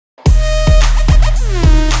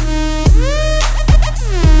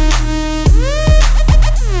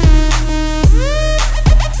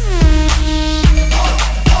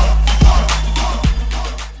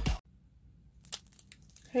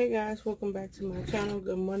guys, welcome back to my channel.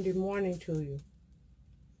 Good Monday morning to you.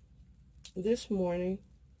 This morning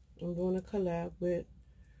I'm doing a collab with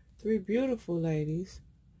three beautiful ladies,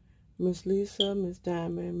 Miss Lisa, Miss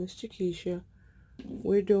Diamond, Miss Chiquisha.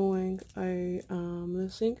 We're doing a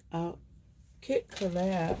Let's Sync Out kit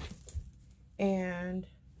collab, and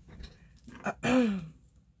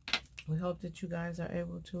we hope that you guys are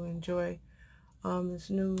able to enjoy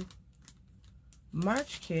this new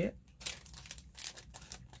March kit.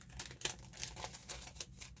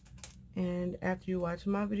 And after you watch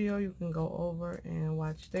my video, you can go over and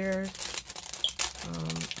watch theirs.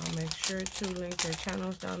 I'll make sure to link their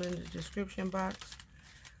channels down in the description box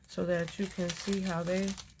so that you can see how they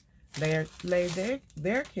lay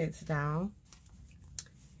their kits down.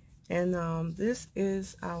 And this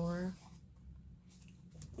is our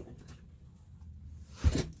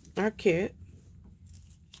kit.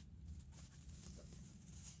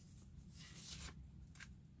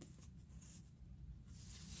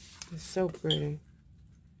 It's so pretty.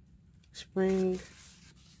 Spring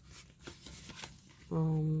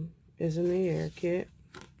is in the air kit.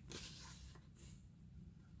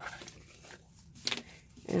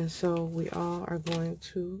 And so we all are going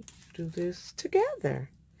to do this together.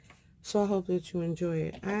 So I hope that you enjoy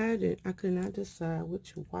it. I could not decide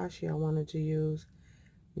which washi I wanted to use.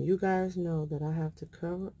 You guys know that I have to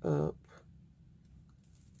cover up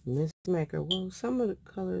Miss Maker. Well, some of the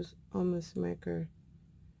colors on Miss Maker,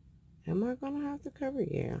 am I going to have to cover?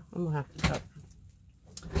 Yeah, I'm going to have to cover.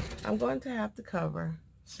 I'm going to have to cover.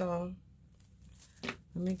 So, let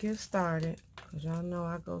me get started. Because y'all know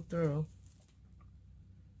I go through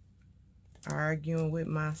arguing with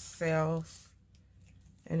myself.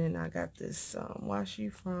 And then I got this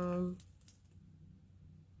washi from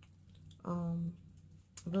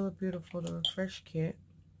Really Beautiful, the Refresh Kit.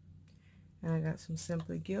 And I got some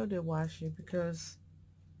Simply Gilded washi because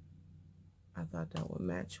I thought that would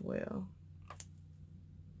match well.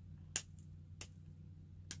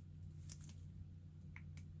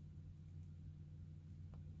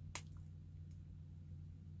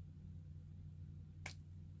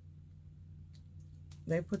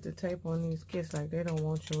 They put the tape on these kits like they don't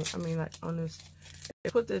want you. I mean, like on this, they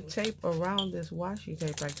put the tape around this washi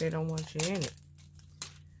tape like they don't want you in it.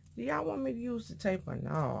 Do y'all want me to use the tape or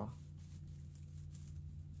no?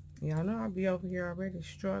 Y'all know I'll be over here already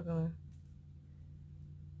struggling.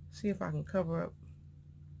 See if I can cover up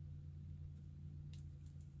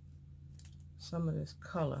some of this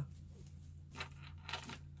color.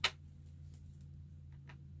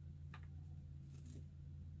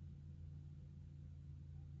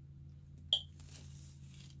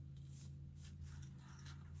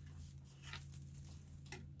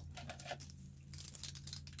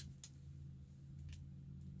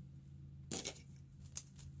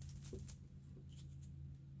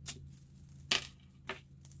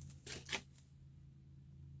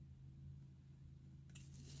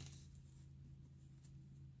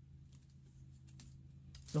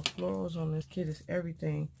 The florals on this kit is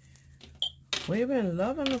everything. We've been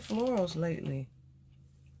loving the florals lately.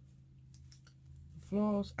 The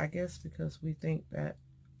florals, I guess, because we think that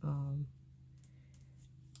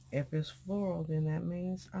if it's floral, then that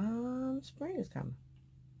means spring is coming.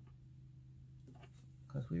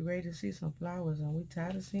 Because we ready to see some flowers, and we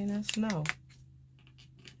tired of seeing that snow.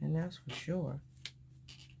 And that's for sure.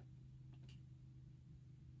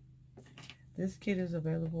 This kit is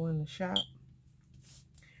available in the shop.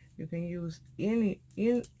 You can use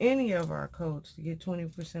any of our codes to get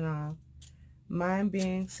 20% off. Mine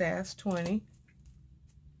being SAS20.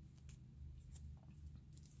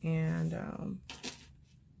 And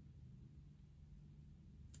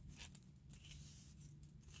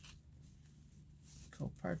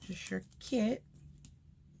go purchase your kit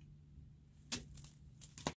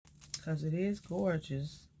because it is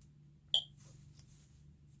gorgeous.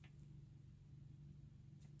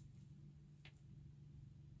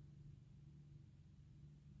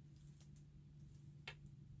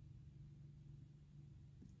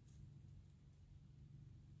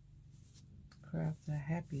 Craft a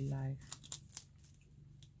happy life.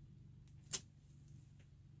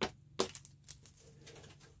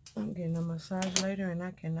 I'm getting a massage later and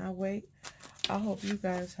I cannot wait. I hope you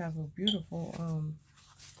guys have a beautiful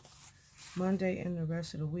Monday and the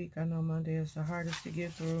rest of the week. I know Monday is the hardest to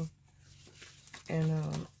get through, and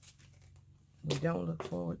we don't look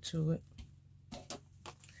forward to it.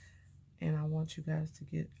 And I want you guys to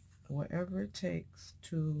get whatever it takes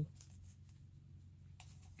to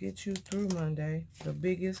get you through Monday. The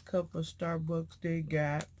biggest cup of Starbucks they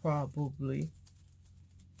got, probably.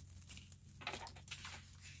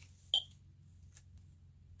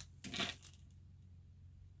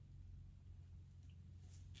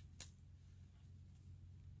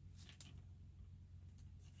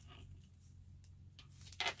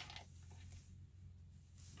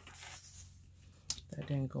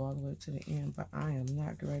 didn't go all the way to the end, but I am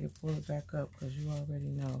not ready to pull it back up because you already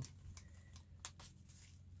know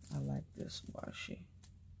I like this washi.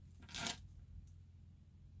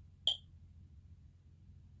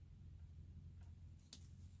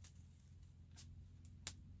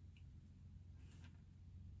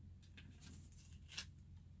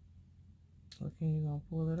 Looking, you gonna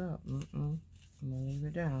pull it up? I'm gonna leave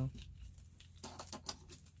it down.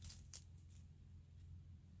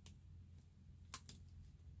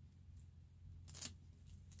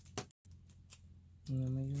 And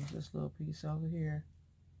I'm gonna use this little piece over here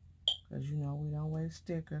because you know we don't waste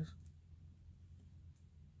stickers.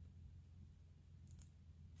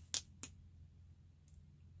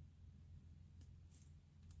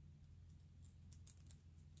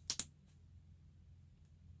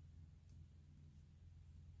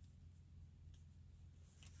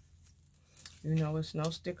 You know it's no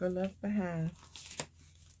sticker left behind.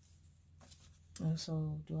 And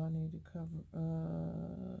so do I need to cover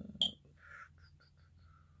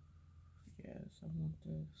yes, I want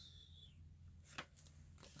this.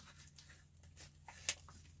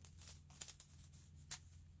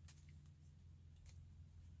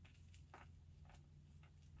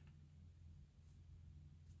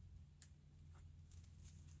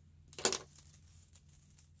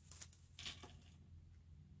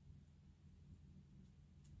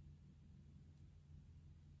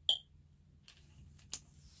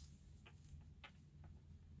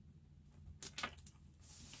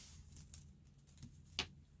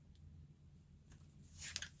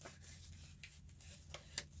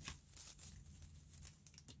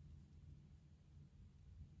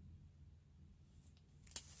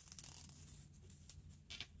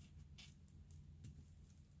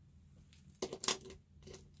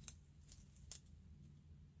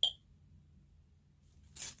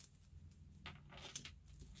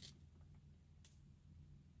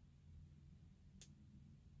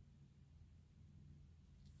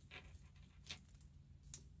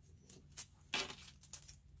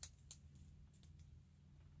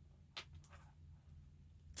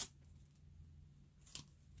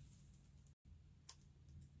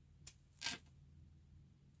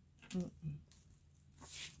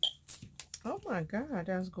 Oh my God,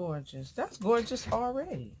 that's gorgeous. That's gorgeous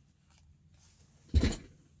already.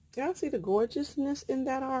 Y'all see the gorgeousness in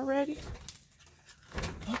that already?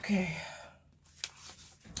 Okay.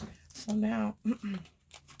 So now, come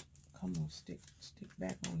on, stick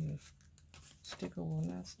back on your sticker will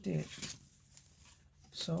not stick.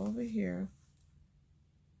 So over here,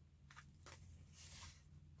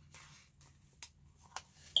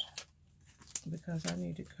 because I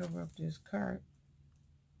need to cover up this cart,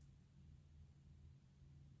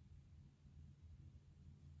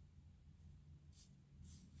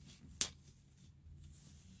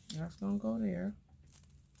 that's gonna go there.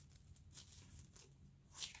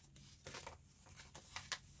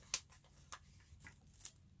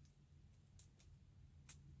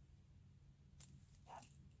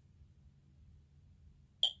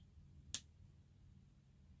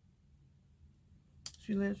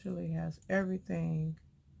 She literally has everything.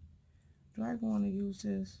 Do I want to use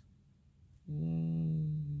this?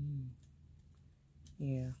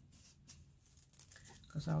 Yeah.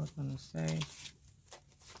 Because I was going to say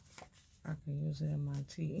I can use it in my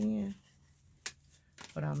TN,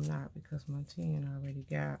 but I'm not because my TN already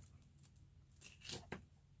got.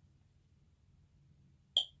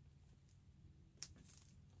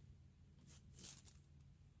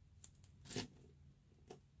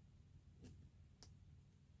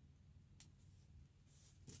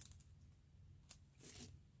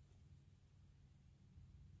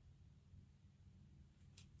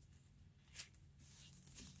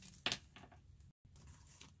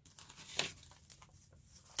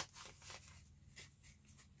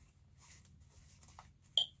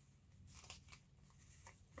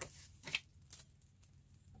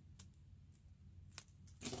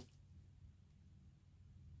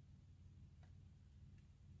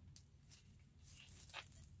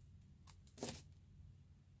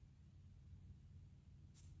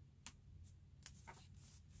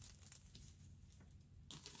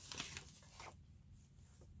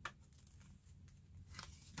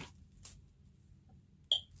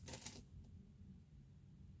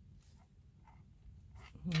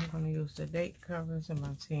 I'm going to use the date covers in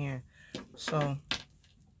my tin. So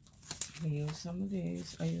I use some of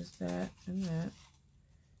these. I use that and that.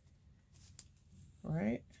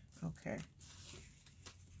 Right? Okay.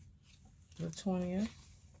 The 20th.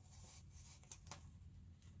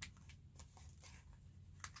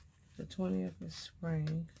 The 20th is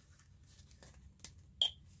spring.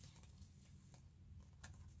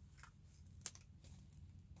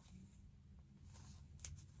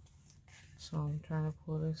 So I'm trying to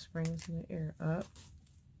pull the springs in the air up.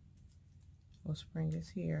 Well, spring is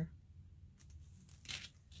here.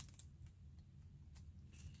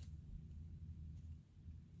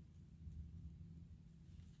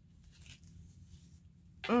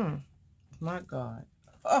 My God.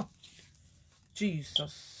 Oh,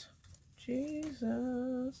 Jesus.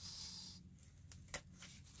 Jesus.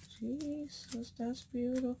 Jesus, that's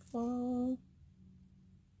beautiful.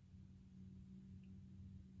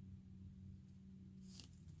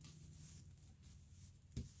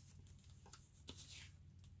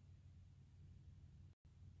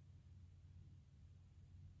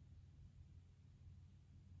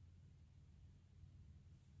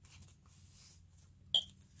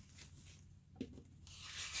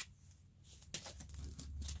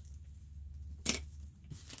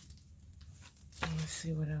 Let's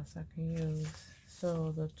see what else I can use.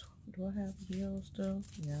 So do I have deals still?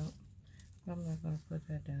 Yeah. I'm not gonna put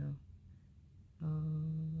that down.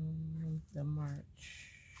 The March.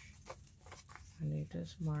 I need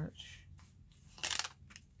this March.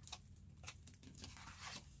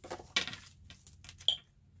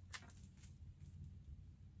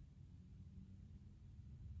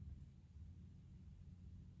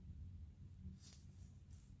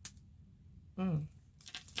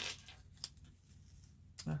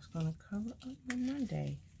 That's gonna cover up on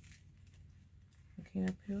Monday. Can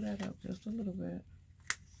I peel that up just a little bit?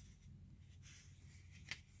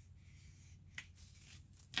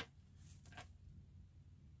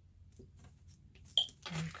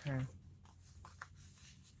 Okay.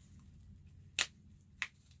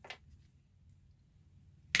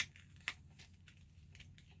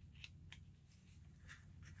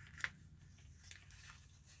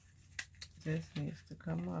 This needs to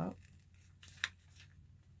come up.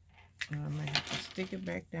 And I might have to stick it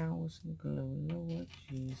back down with some glue. Lord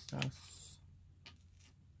Jesus.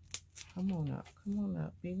 Come on up. Come on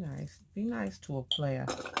up. Be nice. Be nice to a player.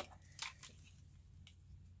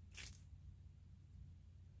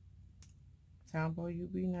 Tomboy, you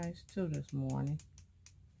be nice too this morning.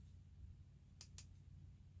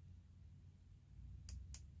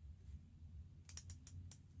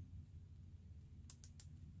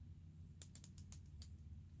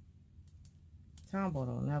 Tomboy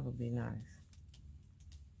don't never be nice.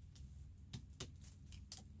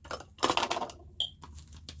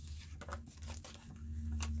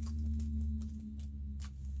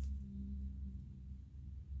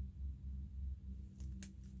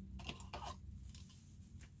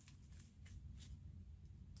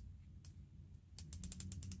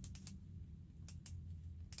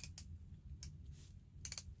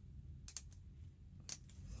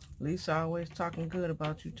 Lisa always talking good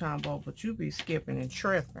about you, Tomboy, but you be skipping and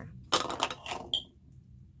tripping.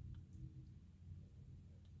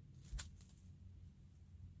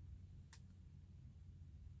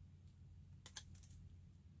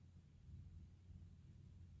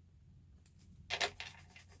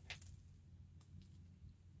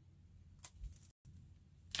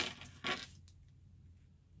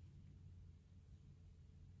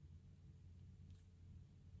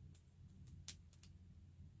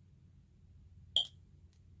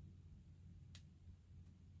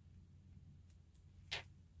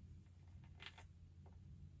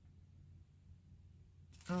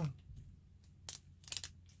 Oh.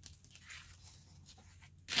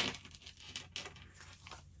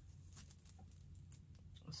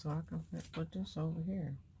 So I can put this over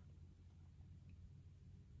here.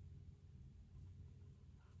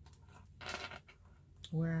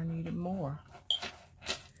 Where I needed more.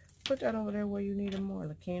 Put that over there where you needed more,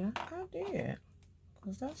 Lakina. I did.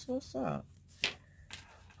 Because that's what's up.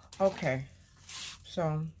 Okay.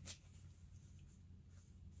 So,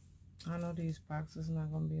 I know these boxes are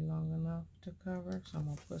not going to be long enough to cover. So, I'm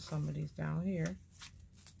going to put some of these down here.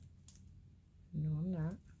 No, I'm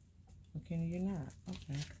not. Lakina, you're not.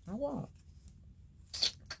 Okay. I won't.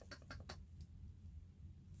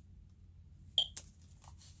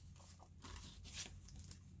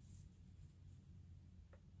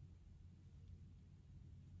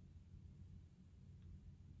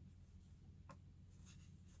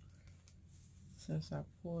 Since I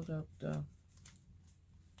pulled up the...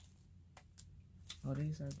 Oh,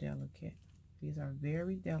 these are delicate. These are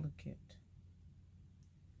very delicate.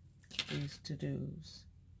 These to-dos.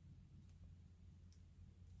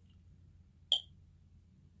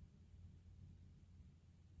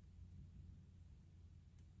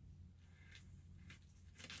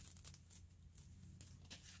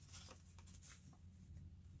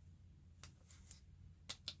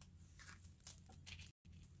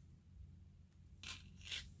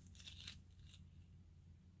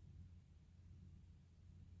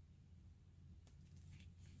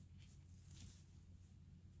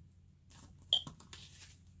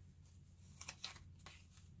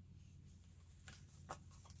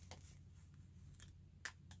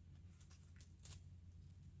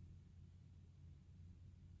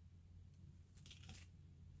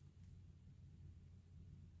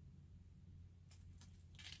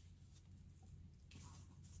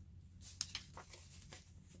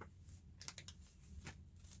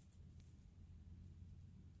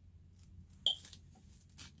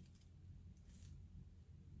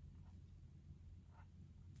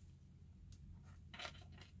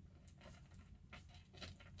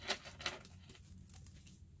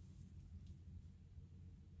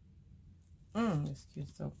 It's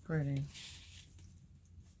just so pretty.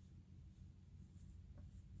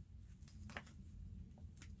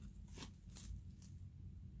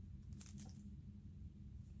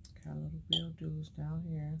 Got little bill dues down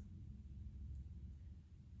here.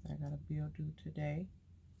 I got a bill due today.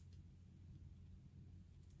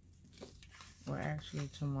 Well, actually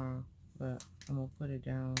tomorrow, but I'm gonna put it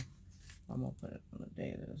down. I'm gonna put it on the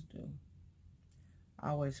day that it's due. I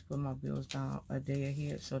always put my bills down a day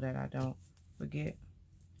ahead so that I don't forget.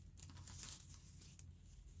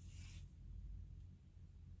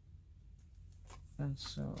 And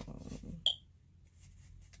so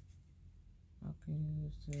I can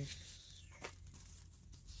use this.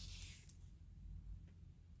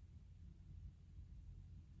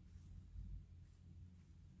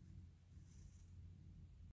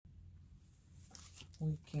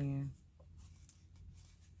 Weekend.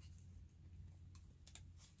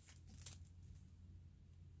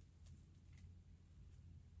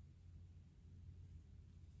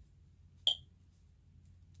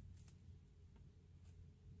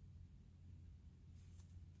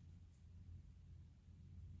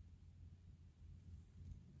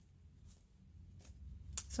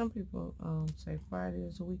 Some people say Friday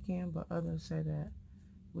is a weekend, but others say that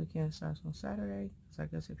weekend starts on Saturday. So I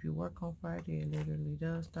guess if you work on Friday, it literally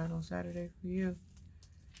does start on Saturday for you.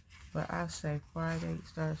 But I say Friday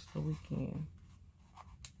starts the weekend.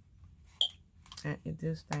 And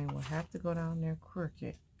this thing will have to go down there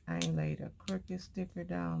crooked. I ain't laid a crooked sticker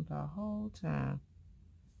down the whole time.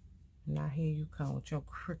 And now here you come with your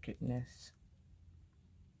crookedness.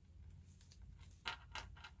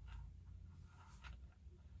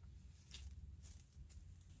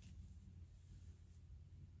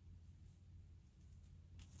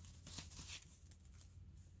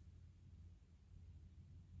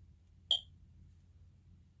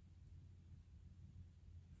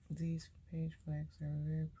 These page flags are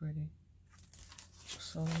very pretty.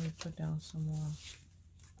 So let me put down some more.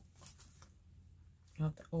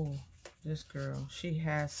 Oh, this girl, she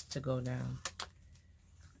has to go down.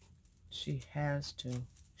 She has to.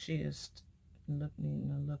 She is needing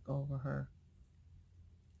to look over her.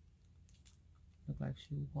 Look like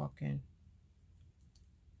she's walking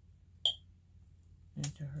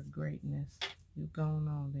into her greatness. You going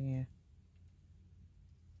on then.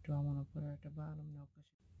 Do I want to put her at the bottom? No.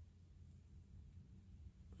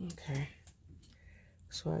 Okay.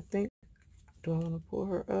 So I think, do I want to pull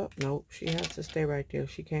her up? Nope. She has to stay right there.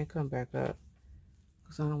 She can't come back up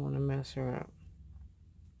because I don't want to mess her up.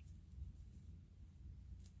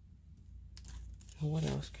 And what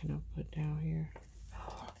else can I put down here?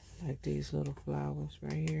 Like these little flowers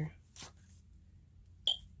right here.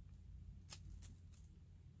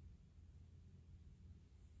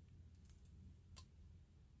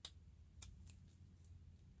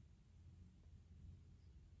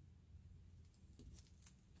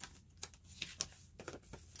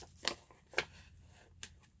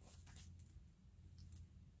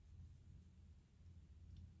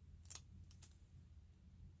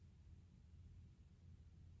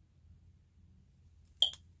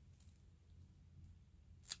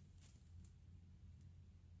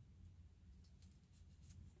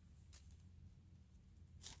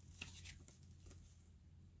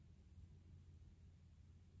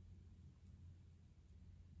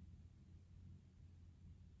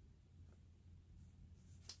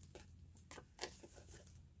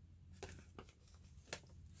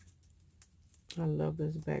 I love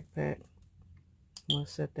this backpack. I'm going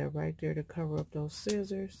to set that right there to cover up those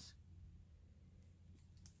scissors.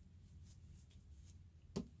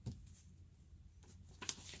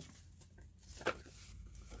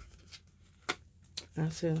 I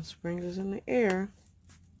said spring is in the air.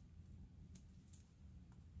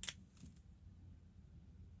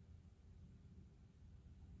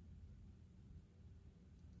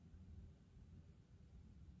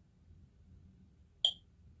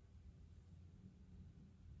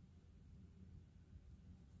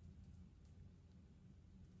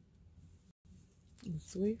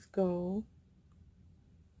 This week's goal.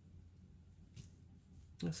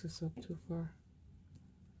 This is up too far.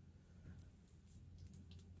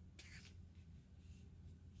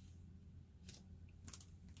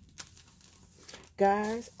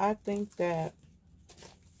 Guys, I think that,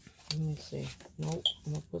 let me see. Nope,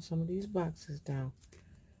 I'm going to put some of these boxes down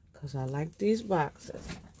because I like these boxes.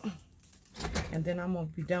 And then I'm going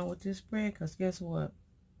to be done with this spread because guess what?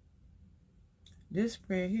 This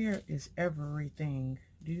spread here is everything.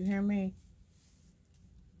 Do you hear me?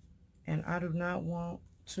 And I do not want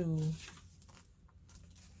to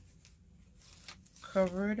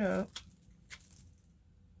cover it up.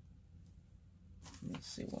 Let's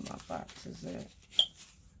see where my box is at.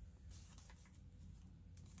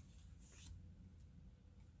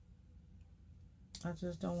 I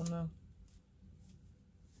just don't want to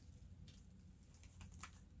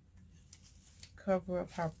cover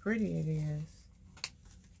up how pretty it is.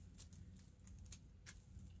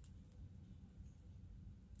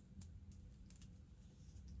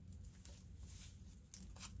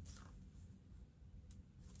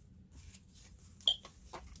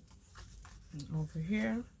 And over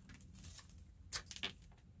here,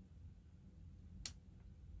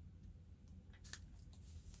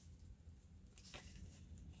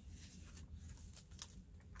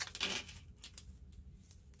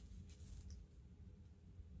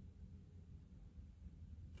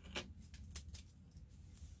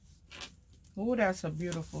 oh, that's a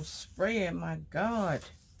beautiful spread, my God.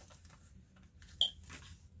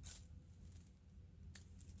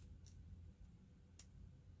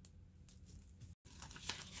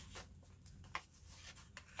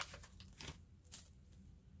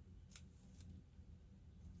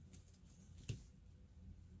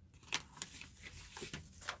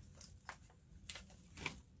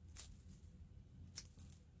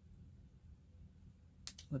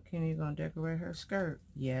 Look, Kenny gonna decorate her skirt.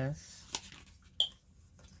 Yes.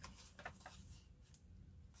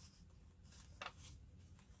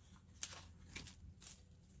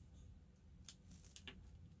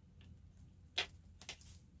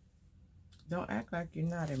 Don't act like you're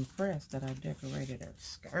not impressed that I decorated her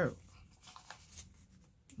skirt.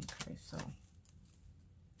 Okay, so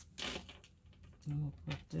I'm gonna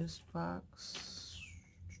put this box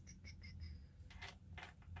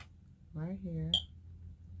right here.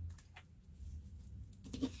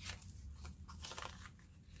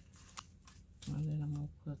 And then I'm gonna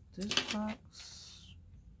put this box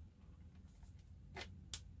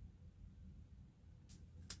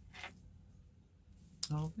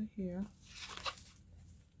over here.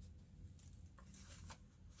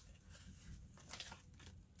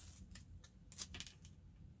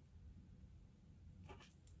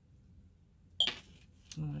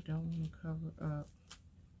 And I don't want to cover up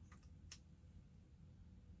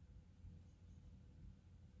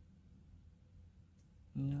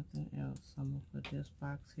nothing else. I'm going to put this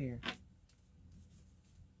box here.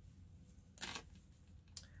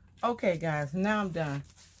 Okay, guys, now I'm done.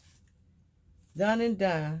 Done and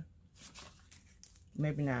done.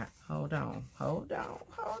 Maybe not. Hold on. Hold on.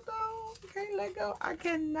 Hold on. I can't let go. I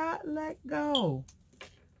cannot let go.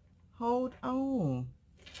 Hold on.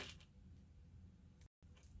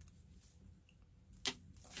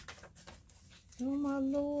 Oh, my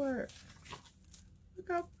Lord. Look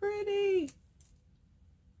how pretty.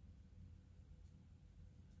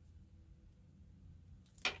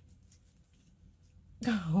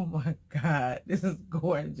 Oh, my God. This is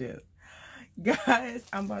gorgeous. Guys,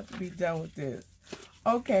 I'm about to be done with this.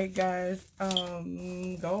 Okay, guys.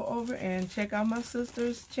 Go over and check out my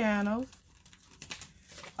sister's channel.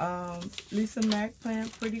 Lisa Mac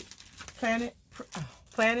Planning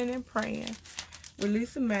and Praying with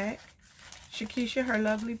Lisa Mac. Shakisha, her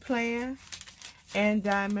lovely plan, and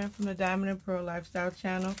Diamond from the Diamond and Pearl Lifestyle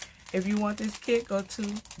channel. If you want this kit, go to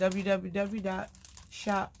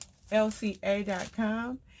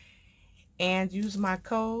www.ShopLCA.com and use my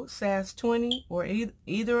code SAS20 or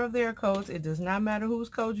either of their codes. It does not matter whose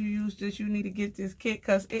code you use, just you need to get this kit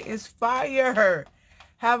because it is fire.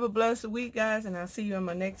 Have a blessed week, guys, and I'll see you in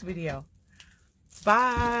my next video.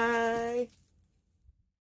 Bye.